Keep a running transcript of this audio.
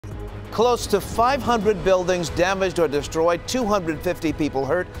Close to 500 buildings damaged or destroyed, 250 people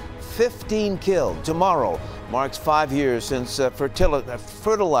hurt, 15 killed. Tomorrow marks 5 years since a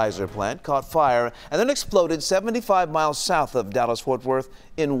fertilizer plant caught fire and then exploded 75 miles south of Dallas-Fort Worth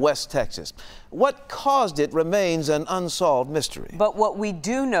in West Texas. What caused it remains an unsolved mystery. But what we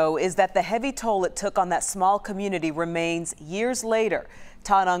do know is that the heavy toll it took on that small community remains years later.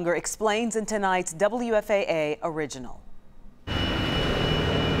 Todd Unger explains in tonight's WFAA Original.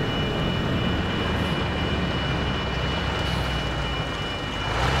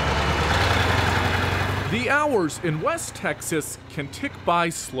 The hours in West Texas can tick by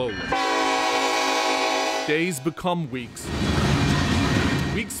slowly. Days become weeks.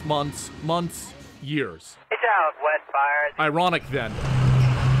 Weeks, months, months, years. It's out, West Fires. Ironic then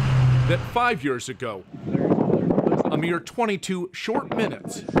that 5 years ago, a mere 22 short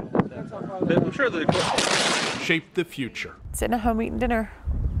minutes shaped the future. Sitting at home eating dinner,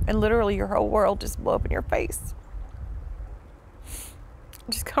 and literally your whole world just blew up in your face.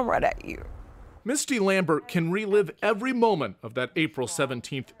 Just come right at you. Misty Lambert can relive every moment of that April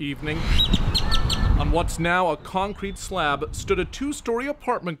 17th evening. On what's now a concrete slab stood a two-story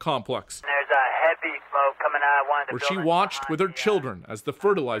apartment complex. There's a heavy smoke coming out of one of the where she buildings watched with her behind children as the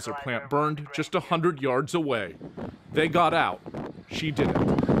fertilizer plant burned just 100 yards away. They got out. She didn't.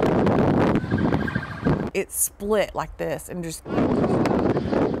 It split like this and just,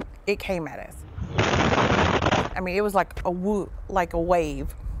 it came at us. I mean, it was like a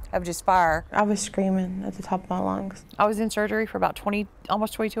wave of just fire. I was screaming at the top of my lungs. I was in surgery for about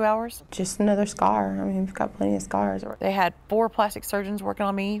almost 22 hours. Just another scar. I mean, we've got plenty of scars. They had 4 plastic surgeons working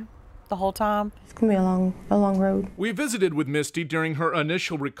on me the whole time. It's gonna be a long road. We visited with Misty during her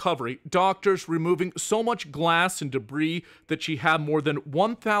initial recovery, doctors removing so much glass and debris that she had more than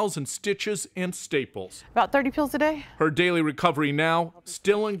 1,000 stitches and staples. About 30 pills a day. Her daily recovery now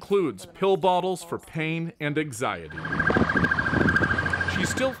still includes pill bottles for pain and anxiety. She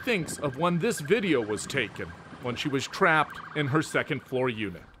still thinks of when this video was taken, when she was trapped in her second-floor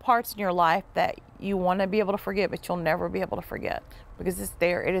unit. Parts in your life that you want to be able to forget, but you'll never be able to forget because it's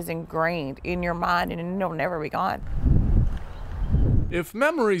there. It is ingrained in your mind, and it'll never be gone. If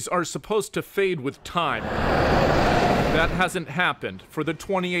memories are supposed to fade with time, that hasn't happened for the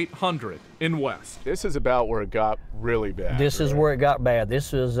 2800 in West. This is about where it got really bad. This is where it got bad.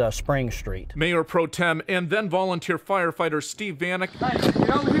 This is Spring Street. Mayor Pro Tem and then volunteer firefighter Steve Vanek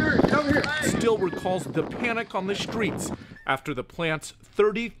still recalls the panic on the streets after the plant's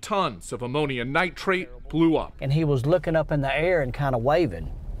 30 tons of ammonium nitrate blew up. And he was looking up in the air and kind of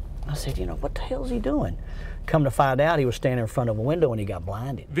waving. I said, you know, what the hell is he doing? Come to find out, he was standing in front of a window and he got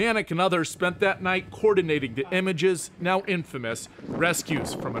blinded. Vanek and others spent that night coordinating the images, now infamous,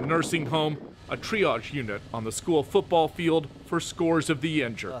 rescues from a nursing home, a triage unit on the school football field for scores of the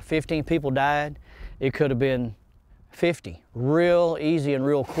injured. 15 people died. It could have been 50. Real easy and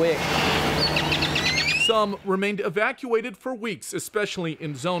real quick. Some remained evacuated for weeks, especially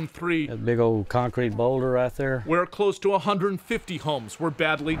in Zone 3. That big old concrete boulder right there. Where close to 150 homes were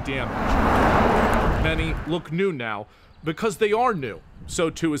badly damaged. Many look new now because they are new.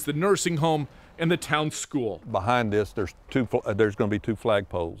 So too is the nursing home and the town school. Behind this, there's going to be 2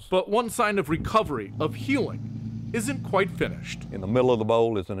 flagpoles. But one sign of recovery, of healing, isn't quite finished. In the middle of the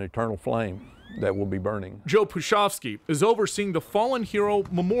bowl is an eternal flame that will be burning. Joe Pushofsky is overseeing the Fallen Hero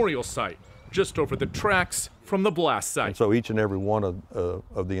Memorial Site, just over the tracks from the blast site. And so each and every one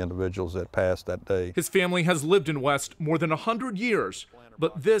of the individuals that passed that day. His family has lived in West more than 100 years,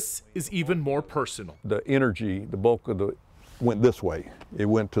 but this is even more personal. The energy, the bulk of it went this way. It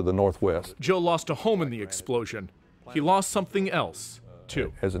went to the northwest. Joe lost a home in the explosion. He lost something else,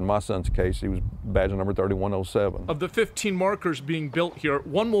 too. As in my son's case, he was badge number 3107. Of the 15 markers being built here,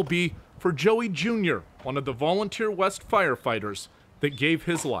 one will be for Joey Jr., one of the volunteer West firefighters that gave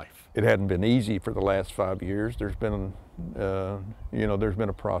his life. It hadn't been easy for the last 5 years. There's been, there's been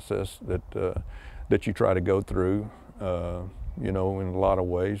a process that you try to go through, in a lot of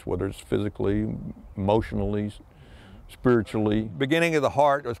ways, whether it's physically, emotionally, spiritually. Beginning of the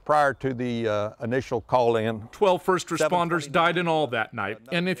heart was prior to the initial call-in. 12 first responders died in all that night.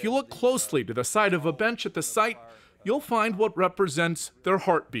 And if you look closely to the side of a bench at the site, you'll find what represents their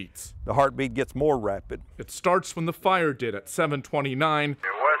heartbeats. The heartbeat gets more rapid. It starts when the fire did at 7:29.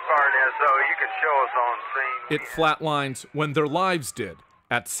 It flatlines when their lives did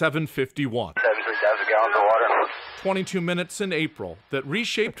at 7:51. 73,000 gallons of water. 22 minutes in April that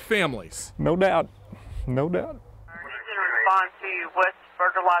reshaped families. No doubt, no doubt. Respond to West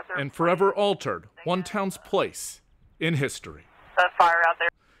Fertilizer. And forever altered one town's place in history. That fire out there.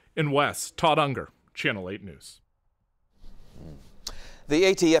 In West, Todd Unger, Channel 8 News. The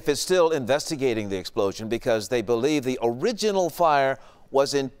ATF is still investigating the explosion because they believe the original fire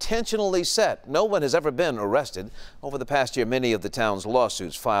was intentionally set. No one has ever been arrested. Over the past year, many of the town's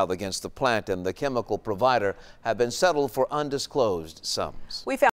lawsuits filed against the plant and the chemical provider have been settled for undisclosed sums. We found